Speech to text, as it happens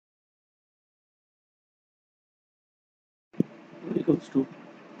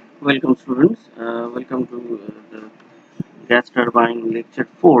welcome students. Welcome to the gas turbine lecture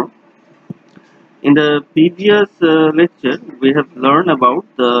 4. In the previous lecture, we have learned about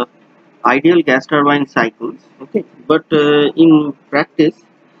the ideal gas turbine cycles. Okay, but in practice,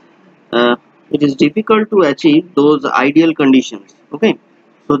 uh, it is difficult to achieve those ideal conditions. Okay,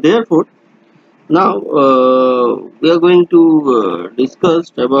 so therefore, now we are going to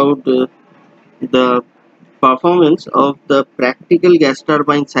discuss about the performance of the practical gas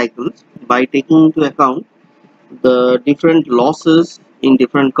turbine cycles by taking into account the different losses in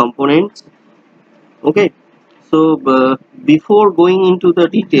different components. Okay, so before going into the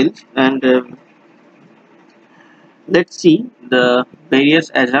details, and let's see the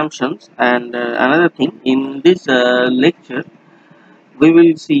various assumptions. And another thing, in this lecture we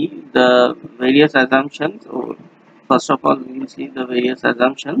will see the various assumptions. Or first of all, we will see the various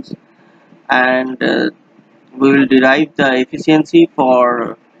assumptions, and we will derive the efficiency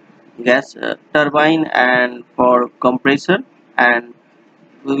for gas turbine and for compressor, and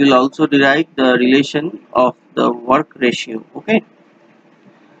we will also derive the relation of the work ratio. Okay,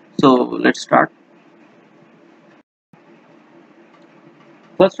 so let's start.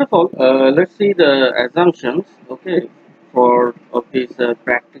 First of all, let's see the assumptions, okay, for of these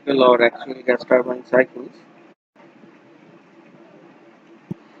practical or actual gas turbine cycles.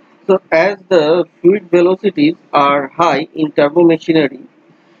 So as the fluid velocities are high in turbomachinery,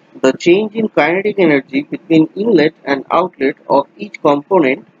 the change in kinetic energy between inlet and outlet of each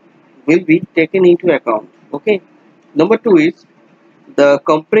component will be taken into account. Okay, number two is the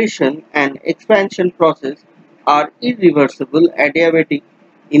compression and expansion process are irreversible adiabatic,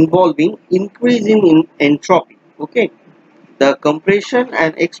 involving increasing in entropy. Okay, the compression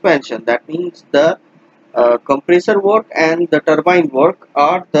and expansion, that means the compressor work and the turbine work,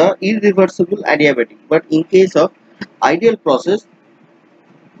 are the irreversible adiabatic, but in case of ideal process,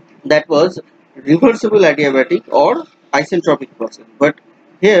 that was reversible adiabatic or isentropic process. But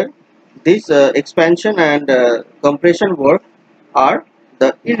here this expansion and compression work are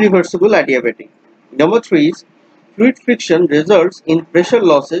the irreversible adiabatic. Number three is fluid friction results in pressure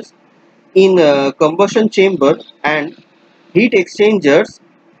losses in combustion chamber and heat exchangers,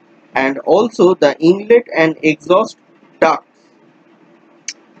 and also the inlet and exhaust ducts.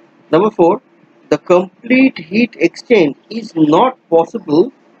 Number four, the complete heat exchange is not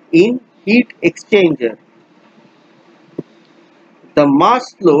possible in heat exchanger. The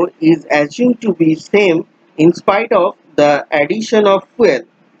mass flow is assumed to be same in spite of the addition of fuel.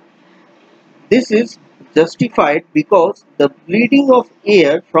 This is justified because the bleeding of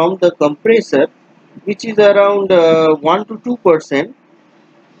air from the compressor, which is around 1 to 2%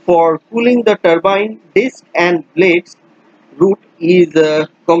 for cooling the turbine disc and blades root, is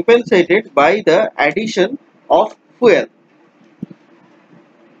compensated by the addition of fuel.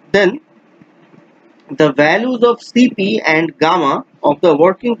 Then the values of Cp and gamma of the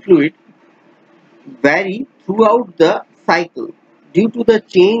working fluid vary throughout the cycle due to the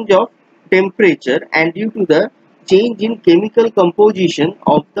change of temperature and due to the change in chemical composition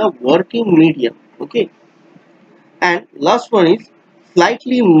of the working medium. Okay, and last one is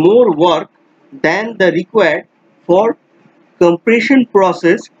slightly more work than the required for compression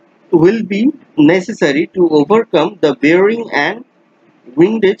process will be necessary to overcome the bearing and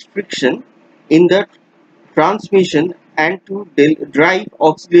windage friction in the transmission and to drive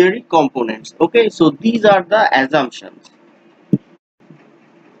auxiliary components. Okay, so these are the assumptions.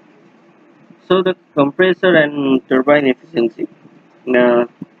 So the compressor and turbine efficiency. Uh,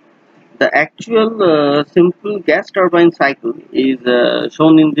 the actual simple gas turbine cycle is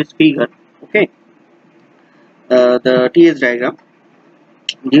shown in this figure. Okay, the TS diagram.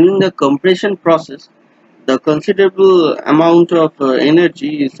 During the compression process, the considerable amount of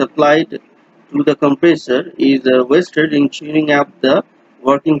energy is supplied to the compressor is wasted in churning up the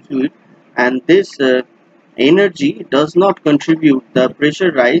working fluid, and this energy does not contribute the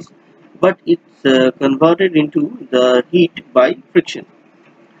pressure rise, but it's converted into the heat by friction.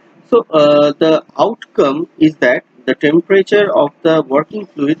 So the outcome is that the temperature of the working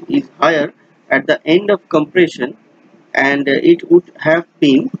fluid is higher at the end of compression, and it would have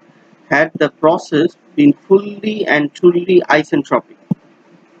been had the process been fully and truly isentropic.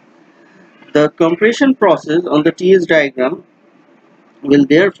 The compression process on the TS diagram will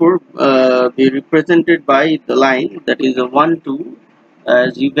therefore be represented by the line that is a 1 2.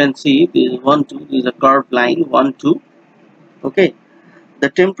 As you can see, this is 1 2, this is a curved line 1 2. Okay, the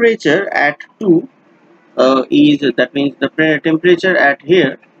temperature at 2 is, that means the temperature at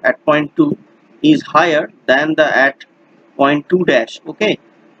here at point 2 is higher than the at point 2 dash. Okay,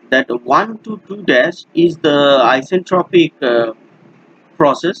 that 1 to 2 dash is the isentropic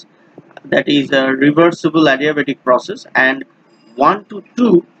process, that is a reversible adiabatic process, and 1 to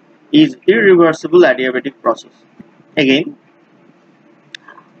 2 is irreversible adiabatic process. Again,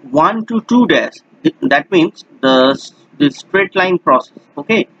 1 to 2 dash, that means the straight line process.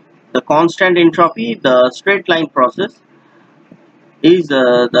 Okay, the constant entropy, the straight line process is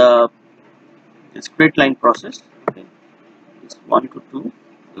the straight line process. Okay, it's 1 to 2.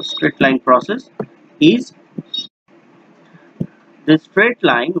 The straight line process is the straight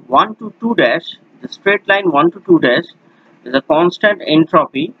line 1 to 2 dash. The straight line 1 to 2 dash is a constant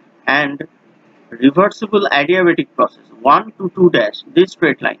entropy and reversible adiabatic process. 1 to 2 dash, this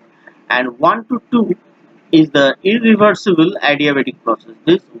straight line, and 1 to 2 is the irreversible adiabatic process.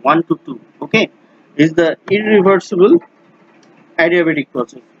 This 1 to 2, okay, is the irreversible adiabatic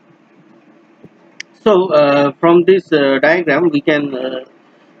process. So from this diagram we can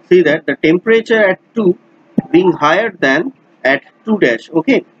see that the temperature at 2 being higher than at 2 dash.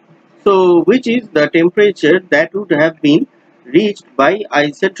 Okay, so which is the temperature that would have been reached by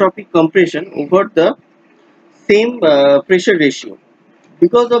isentropic compression over the same pressure ratio.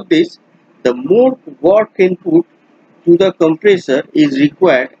 Because of this, the more work input to the compressor is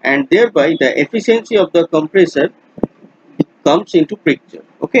required, and thereby the efficiency of the compressor comes into picture.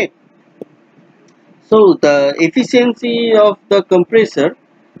 Okay, so the efficiency of the compressor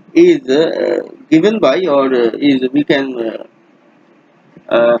is given by, or is we can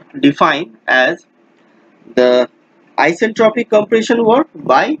define as the isentropic compression work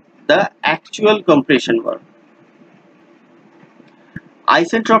by the actual compression work.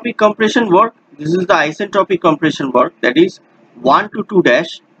 Isentropic compression work, this is the isentropic compression work, that is 1 to 2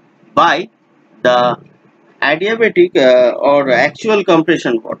 dash by the adiabatic or actual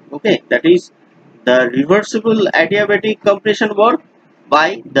compression work. Okay, that is the reversible adiabatic compression work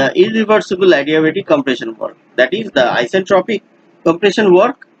by the irreversible adiabatic compression work, that is the isentropic compression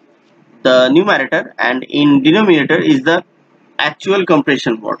work, the numerator, and in denominator is the actual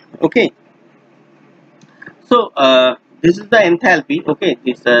compression work. Okay, so this is the enthalpy. Okay,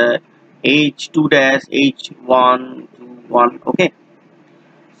 this H2 dash H1 to 1. Okay,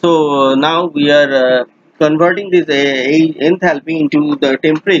 so now we are converting this enthalpy into the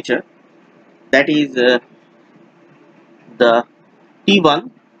temperature, that is the T1.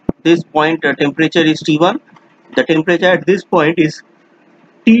 This point temperature is T1. The temperature at this point is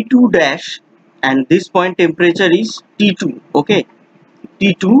T2 dash, and this point temperature is T2. Okay,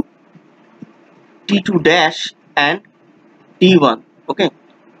 T2, T2 dash, and T1. Okay,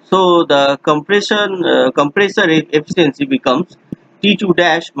 so the compressor efficiency becomes T2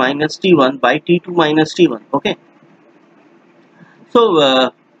 dash minus T1 by T2 minus T1. Okay,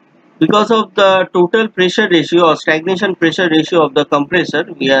 so because of the total pressure ratio or stagnation pressure ratio of the compressor,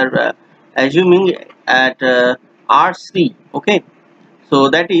 we are assuming at RC. Okay, so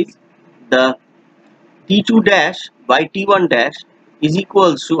that is the T2 dash by T1 dash is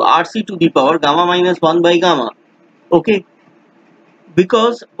equals to RC to the power gamma minus 1 by gamma. Okay,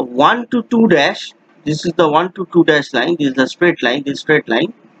 because 1 to 2 dash, this is the 1 to 2 dash line, this is the straight line, this straight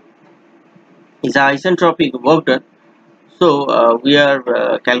line is an isentropic work done. So we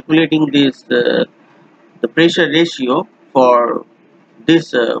are calculating this the pressure ratio for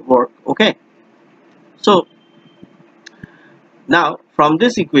this work. Okay, so now from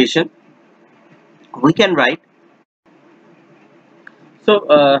this equation we can write, so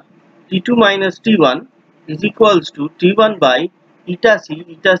T2 minus T1 is equals to T1 by eta C.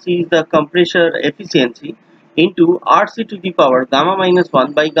 Eta C is the compressor efficiency into RC to the power gamma minus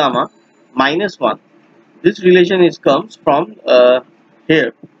 1 by gamma minus 1. This relation is comes from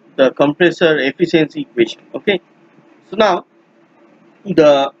here, the compressor efficiency equation. Okay, so now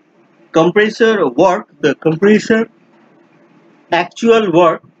the compressor work, the compressor actual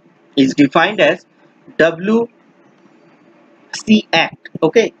work is defined as WC act.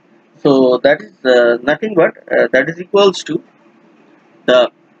 Okay, so that is nothing but that is equals to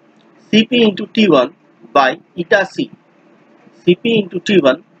the Cp into T1 by eta C, Cp into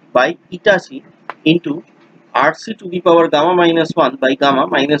T1 by eta C into Rc to the power gamma minus 1 by gamma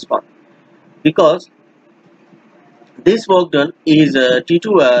minus 1, because this work done is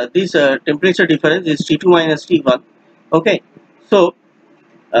T2, this temperature difference is T2 minus T1. Okay, so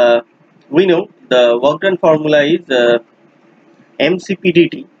we know the work done formula is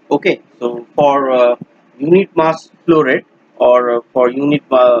mcp/dt. Okay, so for unit mass flow rate, or for unit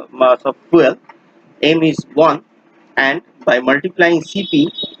mass of fuel, m is 1, and by multiplying Cp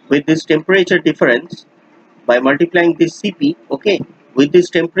with this temperature difference, by multiplying this Cp, okay, with this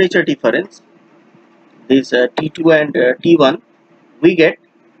temperature difference, this T2 and T1, we get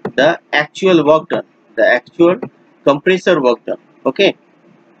the actual work done, the actual compressor work done. Okay,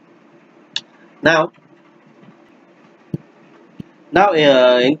 Now,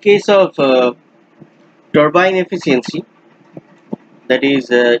 in case of turbine efficiency, that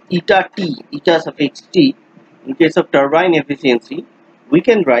is eta t, eta suffix t. In case of turbine efficiency, we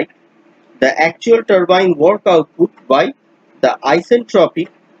can write the actual turbine work output by the isentropic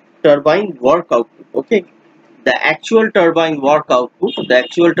turbine work output. Okay, the actual turbine work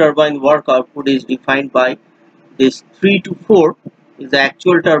output is defined by this 3 to 4 is the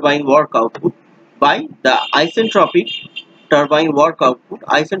actual turbine work output by the isentropic turbine work output.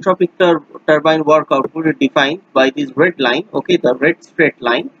 Isentropic turbine work output is defined by this red line. Okay, the red straight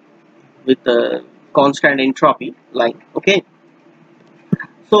line with the constant entropy line. Okay,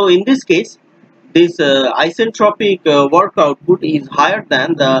 so in this case, this isentropic work output is higher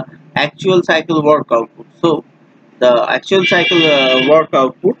than the actual cycle work output. So the actual cycle work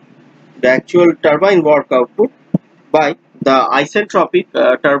output, the actual turbine work output by the isentropic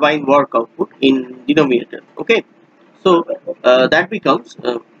turbine work output in denominator. Okay, so that becomes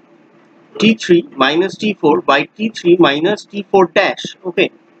T3 minus T4 by T3 minus T4 dash. Okay,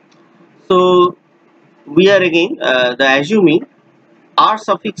 so we are again the assuming R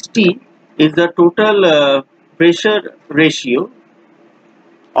suffix T is the total pressure ratio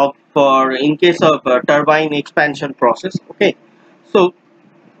of for in case of turbine expansion process. Okay, so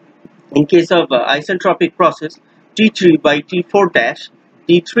in case of isentropic process, T3 by T4 dash,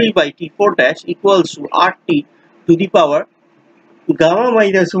 T3 by T4 dash equals to RT to the power gamma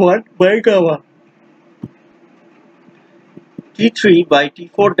minus 1 by gamma. T3 by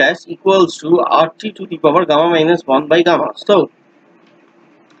T4 dash equals to RT to the power gamma minus 1 by gamma. So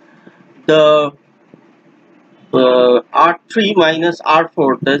the R3 minus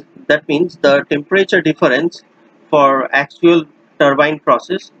R4, that means the temperature difference for actual turbine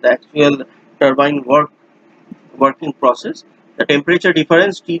process, the actual turbine working process, the temperature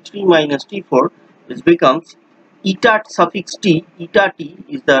difference T3 minus T4 is becomes eta suffix T. Eta T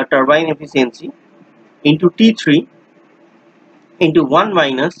is the turbine efficiency into T3 into 1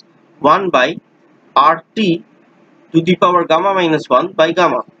 minus 1 by RT to the power gamma minus 1 by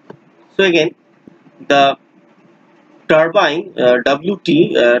gamma. So again, the turbine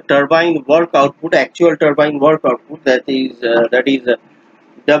WT turbine work output, actual turbine work output, that is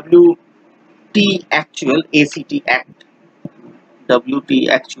WT actual ACT act, WT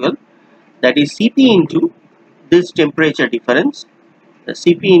actual, that is CP into this temperature difference, the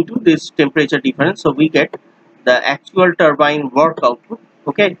CP into this temperature difference. So we get the actual turbine work output.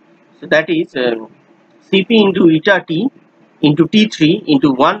 Okay, so that is CP into eta T into T3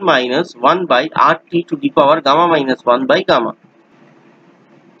 into 1 minus 1 by RT to the power gamma minus 1 by gamma.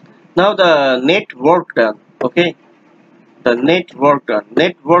 Now the net work done. Okay, the net work done.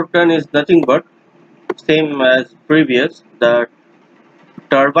 Net work done is nothing but same as previous. The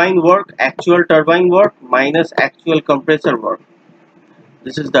turbine work, actual turbine work minus actual compressor work.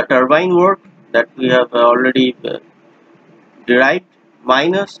 This is the turbine work that we have already derived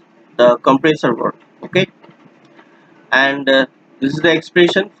minus the compressor work. Okay, and this is the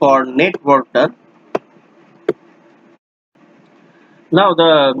expression for net work done. Now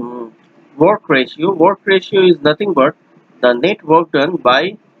the work ratio is nothing but the net work done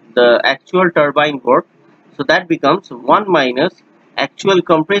by the actual turbine work. So that becomes 1 minus actual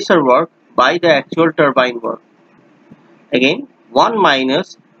compressor work by the actual turbine work. Again 1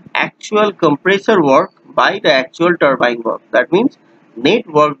 minus actual compressor work by the actual turbine work. That means net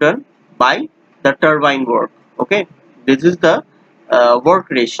work done by the turbine work. Okay, this is the work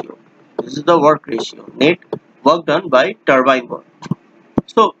ratio. This is the work ratio, net work done by turbine work.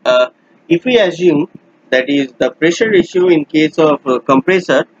 So if we assume that is the pressure ratio in case of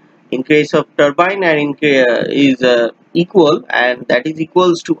compressor, in case of turbine, and is equal, and that is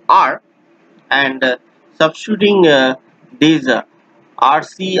equals to R, and substituting this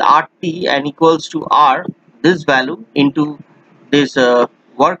RC RT and equals to R, this value into this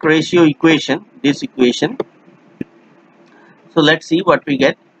work ratio equation, this equation. So let's see what we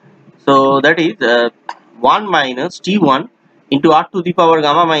get. So that is 1 minus T1 into R to the power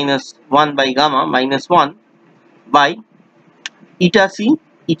gamma minus 1 by gamma minus 1 by eta C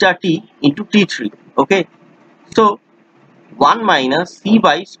eta T into T3. Okay, so 1 minus C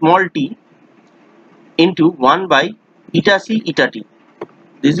by small t into 1 by eta C eta T.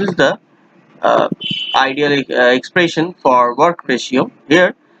 This is the ideal expression for work ratio.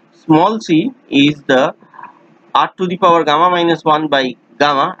 Here small c is the R to the power gamma minus 1 by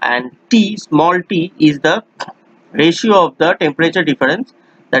gamma, and T small t is the ratio of the temperature difference,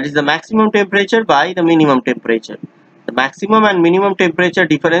 that is the maximum temperature by the minimum temperature. The maximum and minimum temperature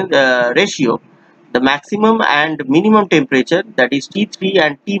difference ratio, the maximum and minimum temperature, that is T3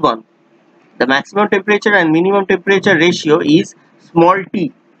 and T1, The maximum temperature and minimum temperature ratio is small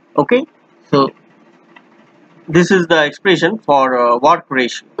t. Okay, so this is the expression for work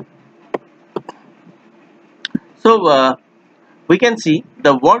ratio. So we can see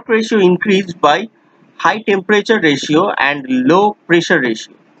the work ratio increased by high temperature ratio and low pressure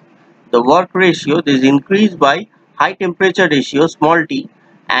ratio. The work ratio is increased by high temperature ratio small t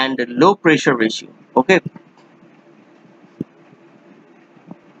and low pressure ratio. Okay,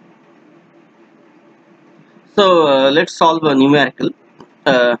 so let's solve a numerical.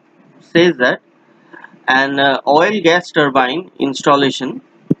 uh, Says that an oil gas turbine installation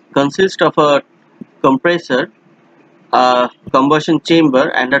consists of a compressor, a combustion chamber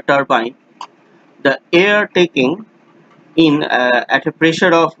and a turbine. The air taking in at a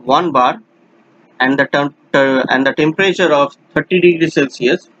pressure of 1 bar and the temperature of 30 degrees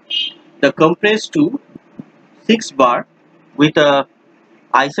Celsius, the compressed to 6 bar with a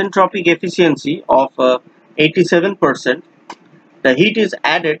isentropic efficiency of 87%. The heat is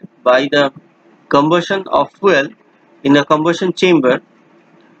added by the combustion of fuel in the combustion chamber,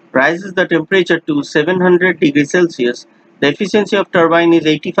 rises the temperature to 700 degrees Celsius. The efficiency of turbine is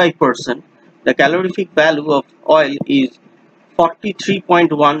 85%. The calorific value of oil is 43.1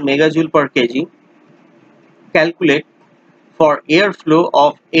 megajoule per kg. Calculate for airflow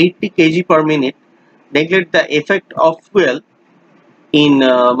of 80 kg per minute. Neglect the effect of fuel in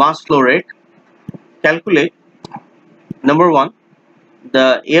mass flow rate. Calculate number 1,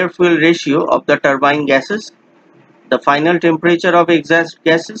 the air fuel ratio of the turbine gases, the final temperature of exhaust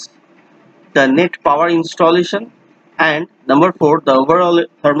gases, the net power installation, and number 4, the overall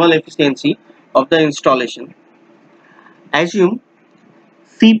thermal efficiency of the installation. Assume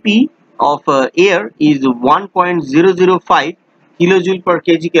Cp of air is 1.005 kilojoule per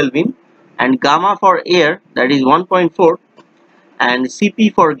kg Kelvin and gamma for air, that is 1.4, and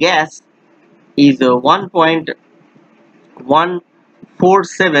Cp for gas is 1.147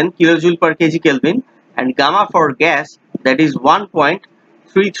 kilojoule per kg Kelvin and gamma for gas, that is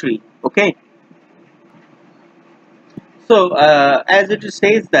 1.33. Okay, so as it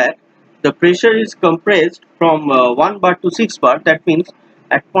says that the pressure is compressed from 1 bar to 6 bar, that means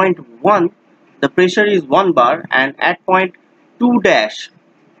at point 1 the pressure is 1 bar and at point 2 dash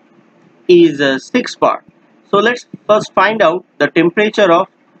is 6 bar. So let's first find out the temperature of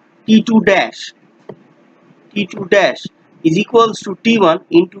T2 dash. T2 dash is equals to T1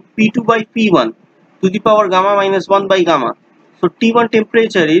 into P2 by P1 to the power gamma minus 1 by gamma. So T1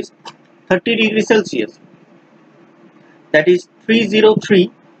 temperature is 30 degrees Celsius, that is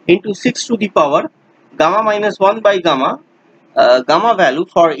 303 into 6 to the power gamma minus 1 by gamma. Gamma value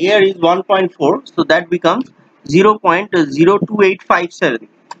for air is 1.4, so that becomes 0.02857.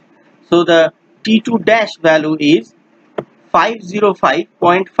 So the T2 dash value is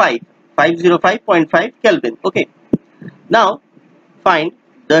 505.5 Kelvin. Okay, now find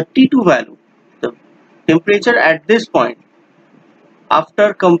the T2 value, the temperature at this point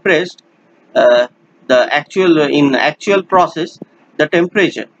after compressed. The actual process, the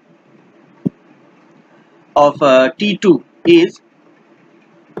temperature of T2 is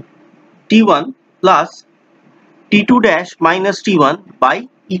T1 plus T2 dash minus T1 by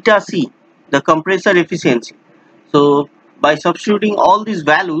eta C, the compressor efficiency. So by substituting all these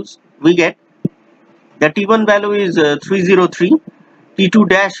values, we get the T1 value is 303, T2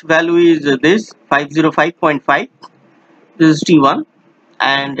 dash value is this 505.5, this is T1,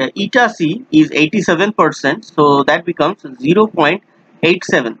 and eta C is 87%, so that becomes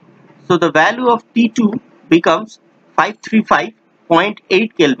 0.87. So the value of T2 becomes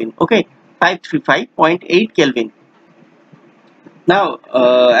 535.8 Kelvin. Okay, 535.8 Kelvin. Now,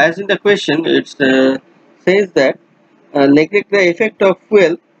 as in the question, it says that neglect the effect of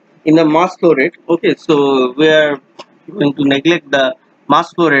fuel in the mass flow rate. Okay, so we are going to neglect the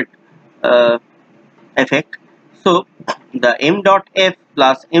mass flow rate effect. So the m dot f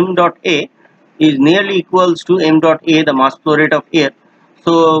plus m dot a is nearly equals to m dot a, the mass flow rate of air.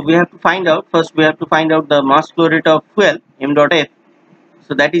 So we have to find out, first we have to find out the mass flow rate of fuel, m dot f.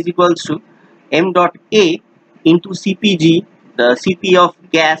 So that is equals to m dot a into cpg, the cp of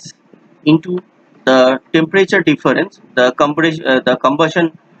gas, into the temperature difference, the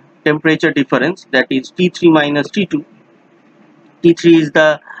combustion temperature difference, that is T3 minus T2. T3 is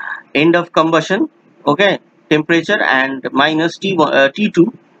the end of combustion, okay, temperature, and minus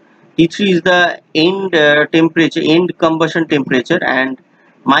T2. T3 is the end temperature, end combustion temperature, and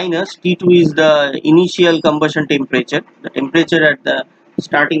minus T2 is the initial combustion temperature, the temperature at the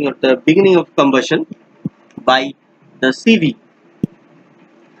starting or the beginning of combustion, by the CV.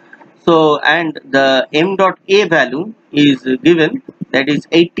 So, and the m dot a value is given, that is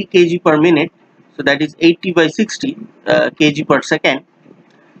 80 kg per minute. So that is 80 by 60 kg per second.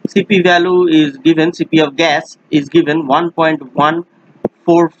 Cp value is given, Cp of gas is given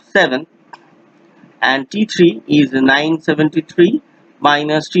 1.147, and T3 is 973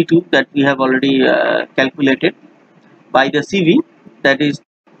 minus T2 that we have already calculated by the Cv, that is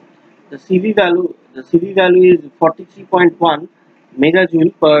the Cv value. The Cv value is 43.1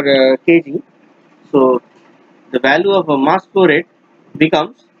 megajoule per kg. So the value of a mass flow rate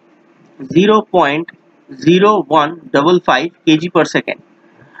becomes 0.0155 kg per second.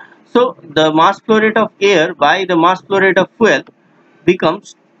 So the mass flow rate of air by the mass flow rate of fuel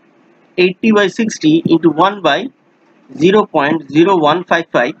becomes 80 by 60 into 1 by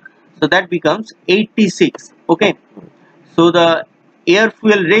 0.0155. So that becomes 86. Okay. So the air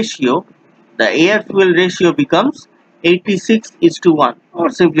fuel ratio becomes 86 is to 1, or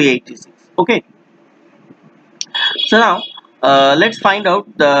simply 86. Okay. So now let's find out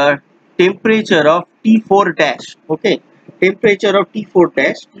the temperature of T4 dash. Okay, temperature of T4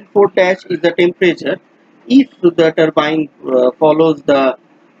 dash. T4 dash is the temperature if the turbine follows the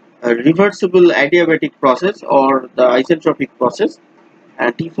reversible adiabatic process or the isentropic process,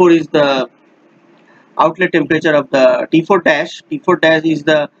 and T4 is the outlet temperature of the T4 dash. T4 dash is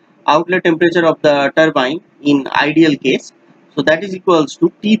the outlet temperature of the turbine in ideal case. So that is equals to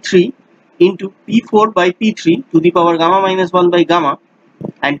T3 into P4 by P3 to the power gamma minus 1 by gamma,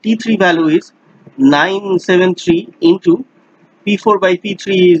 and T3 value is 973 into P4 by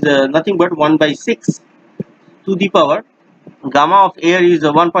P3 is nothing but 1 by 6 to the power gamma of air is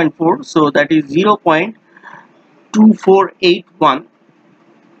 1.4, so that is 0.2481.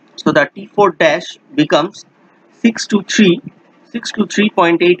 So the T4 dash becomes 6 to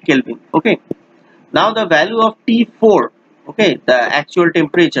 3.8 Kelvin. Okay. Now the value of T4, okay, the actual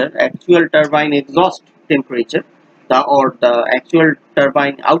temperature, actual turbine exhaust temperature, the actual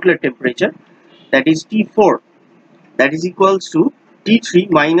turbine outlet temperature, that is T4, that is equals to T3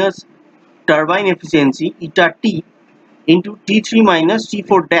 minus turbine efficiency eta T into T3 minus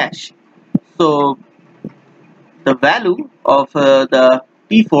T4 dash. So the value of the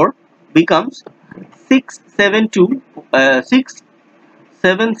T4 becomes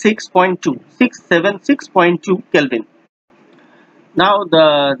 676.2 Kelvin. Now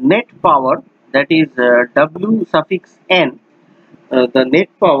the net power, that is W suffix n, the net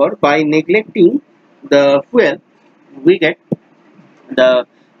power by neglecting the fuel, we get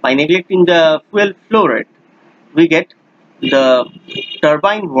by neglecting the fuel flow rate, we get the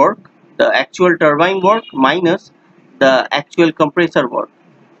turbine work, the actual turbine work minus the actual compressor work.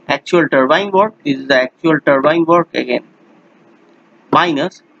 Actual turbine work is the actual turbine work again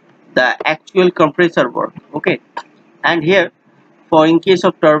minus the actual compressor work. Okay, and here for in case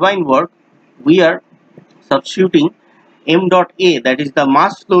of turbine work we are substituting m dot a, that is the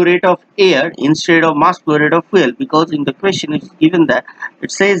mass flow rate of air instead of mass flow rate of fuel, because in the question it's given that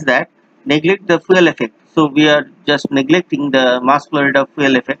it says that neglect the fuel effect, so we are just neglecting the mass flow rate of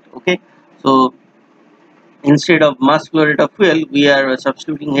fuel effect. Okay, so instead of mass flow rate of fuel we are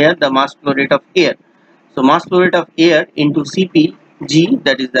substituting here the mass flow rate of air. So mass flow rate of air into Cpg,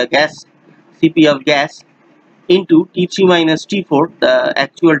 that is the gas, Cp of gas, into T3 minus T4, the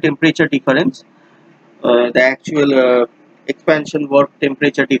actual temperature difference, the actual expansion work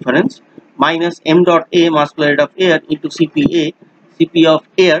temperature difference, minus m dot a, mass flow rate of air, into Cpa, Cp of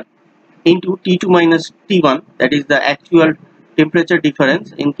air, into T2 minus T1, that is the actual temperature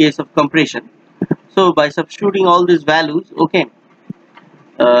difference in case of compression. So by substituting all these values, okay,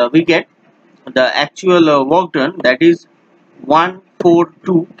 we get the actual work done, that is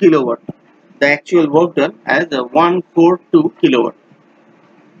 142 kilowatt. The actual work done as 142 kilowatt.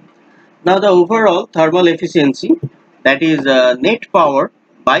 Now the overall thermal efficiency, that is net power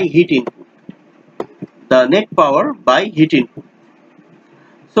by heat input. The net power by heat input.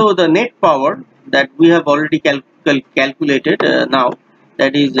 So the net power that we have already calculated now,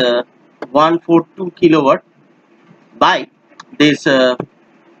 that is 142 kilowatt by this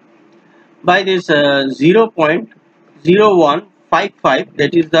 0.0155,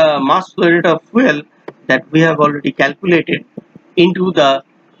 that is the mass flow rate of fuel that we have already calculated, into the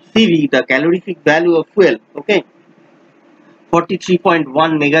CV, the calorific value of fuel. Okay,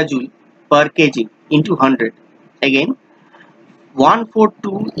 43.1 megajoule per kg into 100. Again,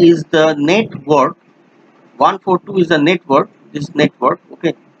 142 is the net work. 142 is the net work. This net work.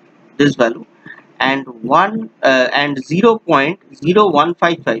 Okay, this value. And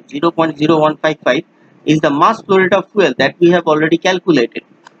 0.0155 is the mass flow rate of fuel that we have already calculated,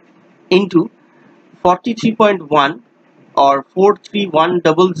 into 43.1 or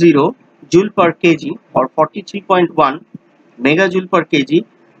 43100 joule per kg or 43.1 megajoule per kg.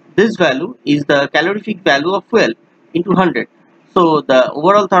 This value is the calorific value of fuel into 100. So the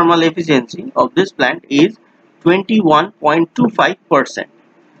overall thermal efficiency of this plant is 21.25%.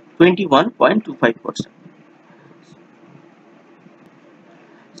 21.25%.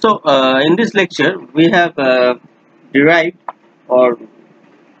 So in this lecture we have derived or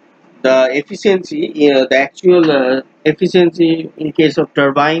the efficiency, the actual efficiency in case of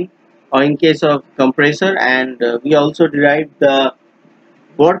turbine or in case of compressor, and we also derived the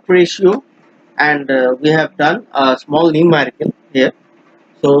work ratio, and we have done a small numerical here.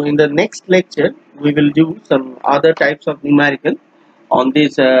 So in the next lecture we will do some other types of numerical on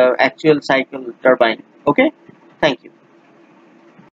this actual cycle turbine. Okay, thank you.